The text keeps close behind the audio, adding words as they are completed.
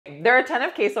There are a ton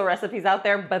of queso recipes out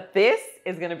there, but this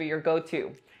is gonna be your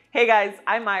go-to. Hey guys,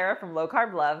 I'm Myra from Low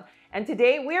Carb Love, and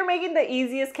today we are making the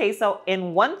easiest queso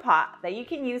in one pot that you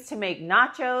can use to make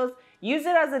nachos, use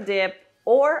it as a dip,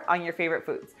 or on your favorite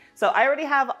foods. So I already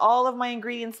have all of my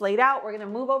ingredients laid out. We're gonna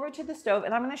move over to the stove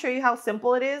and I'm gonna show you how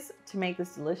simple it is to make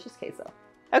this delicious queso.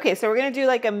 Okay, so we're gonna do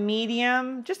like a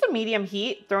medium, just a medium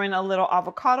heat, throw in a little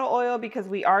avocado oil because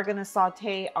we are gonna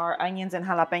saute our onions and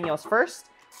jalapenos first.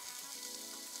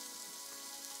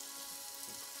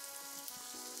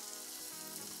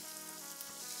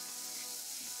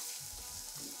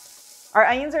 Our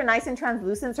onions are nice and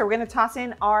translucent, so we're gonna toss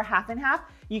in our half and half.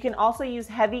 You can also use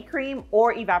heavy cream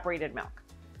or evaporated milk.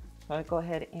 So I'll go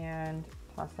ahead and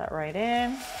toss that right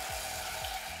in.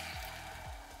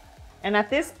 And at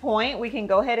this point, we can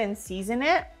go ahead and season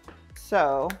it.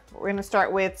 So we're gonna start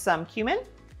with some cumin.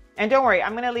 And don't worry,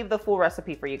 I'm gonna leave the full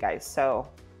recipe for you guys, so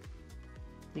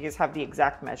you guys have the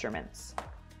exact measurements.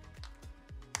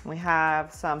 We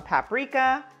have some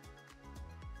paprika.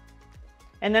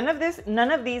 And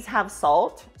none of these have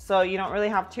salt, so you don't really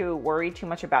have to worry too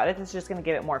much about it. It's just gonna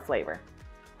give it more flavor.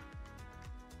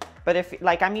 But if,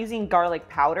 like I'm using garlic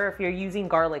powder, if you're using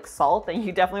garlic salt, then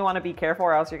you definitely wanna be careful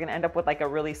or else you're gonna end up with like a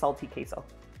really salty queso.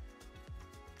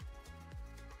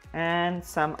 And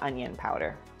some onion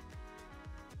powder.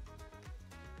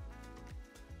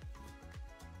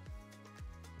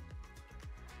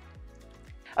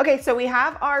 Okay, so we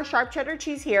have our sharp cheddar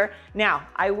cheese here. Now,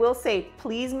 I will say,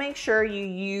 please make sure you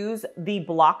use the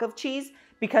block of cheese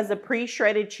because the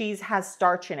pre-shredded cheese has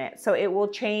starch in it. So it will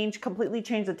completely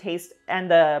change the taste and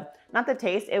not the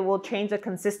taste, it will change the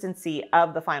consistency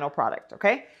of the final product,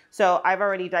 okay? So I've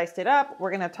already diced it up.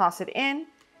 We're gonna toss it in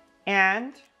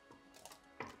and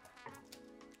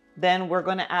then we're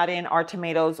gonna add in our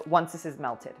tomatoes once this is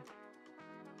melted.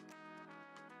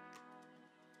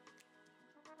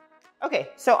 Okay,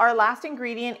 so our last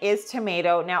ingredient is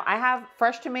tomato. Now I have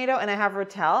fresh tomato and I have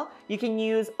Rotel. You can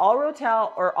use all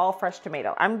Rotel or all fresh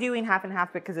tomato. I'm doing half and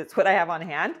half because it's what I have on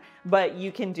hand, but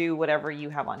you can do whatever you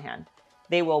have on hand.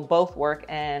 They will both work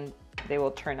and they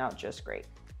will turn out just great.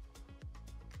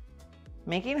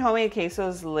 Making homemade queso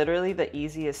is literally the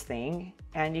easiest thing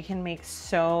and you can make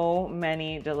so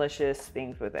many delicious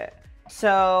things with it.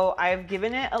 So I've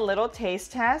given it a little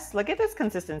taste test. Look at this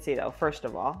consistency though, first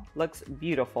of all. Looks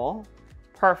beautiful,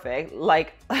 perfect.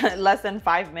 Like less than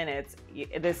 5 minutes,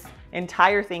 this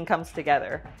entire thing comes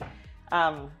together.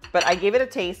 But I gave it a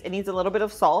taste. It needs a little bit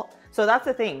of salt. So that's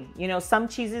the thing, you know, some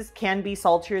cheeses can be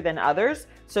saltier than others.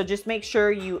 So just make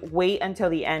sure you wait until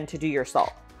the end to do your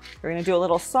salt. We're gonna do a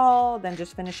little salt, then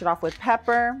just finish it off with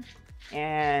pepper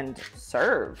and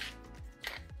serve.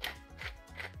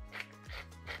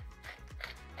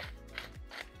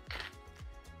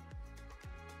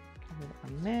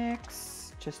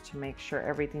 Mix just to make sure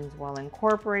everything's well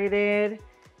incorporated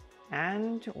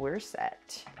and we're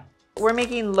set. We're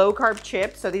making low carb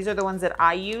chips, so these are the ones that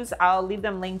I use. I'll leave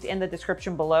them linked in the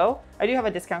description below. I do have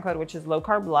a discount code which is low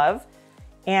carb love,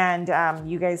 and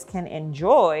you guys can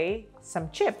enjoy some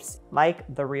chips like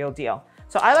the real deal.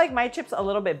 So I like my chips a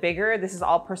little bit bigger. This is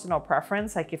all personal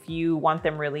preference. Like if you want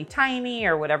them really tiny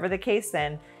or whatever the case,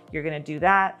 then you're gonna do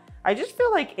that. I just feel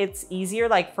like it's easier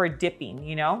like for dipping,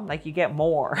 you know, like you get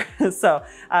more. So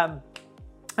I'm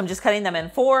just cutting them in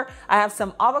 4. I have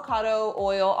some avocado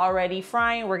oil already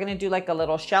frying. We're gonna do like a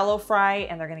little shallow fry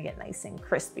and they're gonna get nice and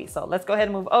crispy. So let's go ahead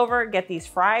and move over, get these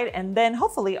fried, and then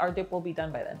hopefully our dip will be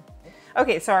done by then.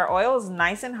 Okay, so our oil is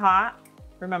nice and hot.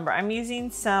 Remember, I'm using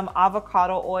some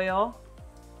avocado oil.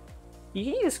 You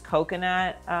can use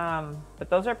coconut,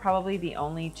 but those are probably the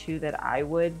only 2 that I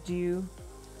would do.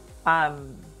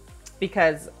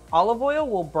 Because olive oil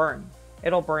will burn.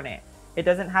 It'll burn it. It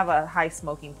doesn't have a high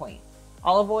smoking point.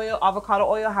 Olive oil, avocado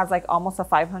oil has like almost a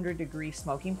 500-degree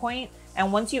smoking point.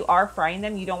 And once you are frying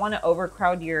them, you don't want to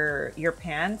overcrowd your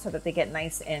pan so that they get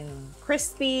nice and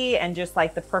crispy and just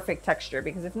like the perfect texture.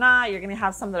 Because if not, you're gonna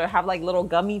have some that have like little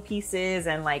gummy pieces,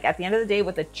 and like at the end of the day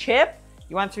with a chip,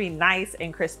 you want it to be nice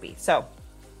and crispy. So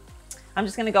I'm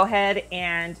just gonna go ahead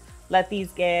and let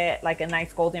these get like a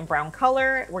nice golden brown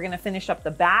color. We're gonna finish up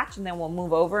the batch and then we'll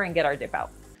move over and get our dip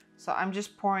out. So I'm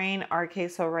just pouring our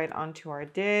queso right onto our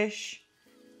dish.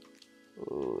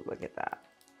 Ooh, look at that.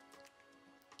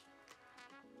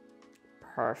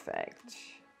 Perfect.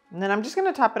 And then I'm just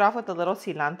gonna top it off with a little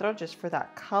cilantro just for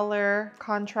that color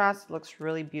contrast. It looks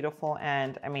really beautiful.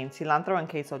 And I mean, cilantro and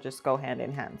queso just go hand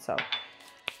in hand. So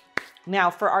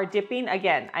Now for our dipping,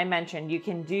 again, I mentioned you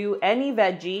can do any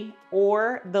veggie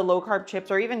or the low carb chips,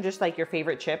 or even just like your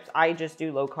favorite chips. I just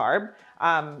do low carb.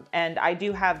 And I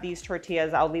do have these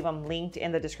tortillas. I'll leave them linked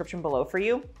in the description below for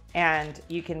you. And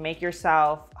you can make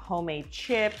yourself homemade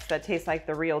chips that taste like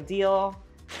the real deal.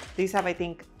 These have, I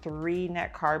think, 3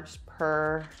 net carbs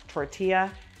per tortilla,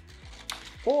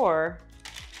 or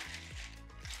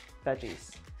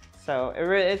veggies. So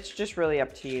it's just really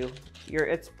up to you.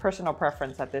 It's personal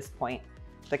preference at this point.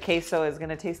 The queso is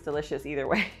gonna taste delicious either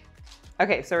way.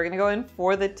 Okay, so we're gonna go in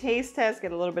for the taste test,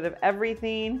 get a little bit of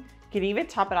everything. You can even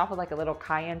top it off with like a little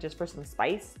cayenne just for some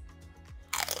spice.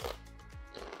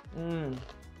 Oh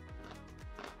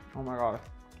my God.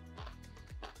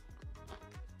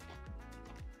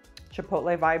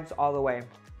 Chipotle vibes all the way.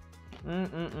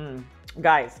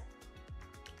 Guys,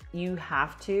 you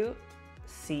have to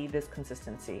see this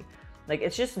consistency. Like,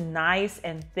 it's just nice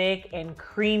and thick and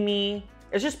creamy.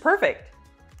 It's just perfect.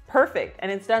 Perfect.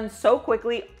 And it's done so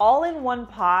quickly, all in one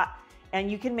pot.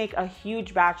 And you can make a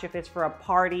huge batch if it's for a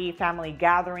party, family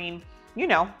gathering, you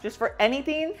know, just for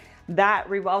anything that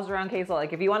revolves around queso.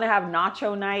 Like if you want to have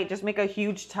nacho night, just make a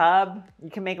huge tub. You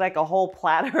can make like a whole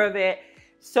platter of it.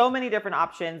 So many different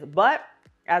options, but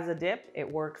as a dip,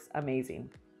 it works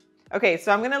amazing. Okay,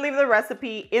 so I'm gonna leave the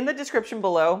recipe in the description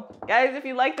below. Guys, if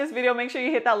you like this video, make sure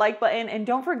you hit that like button, and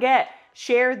don't forget,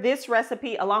 share this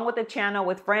recipe along with the channel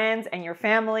with friends and your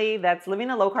family that's living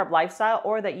a low carb lifestyle,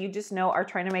 or that you just know are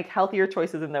trying to make healthier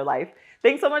choices in their life.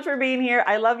 Thanks so much for being here.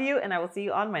 I love you, and I will see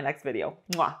you on my next video.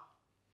 Mwah.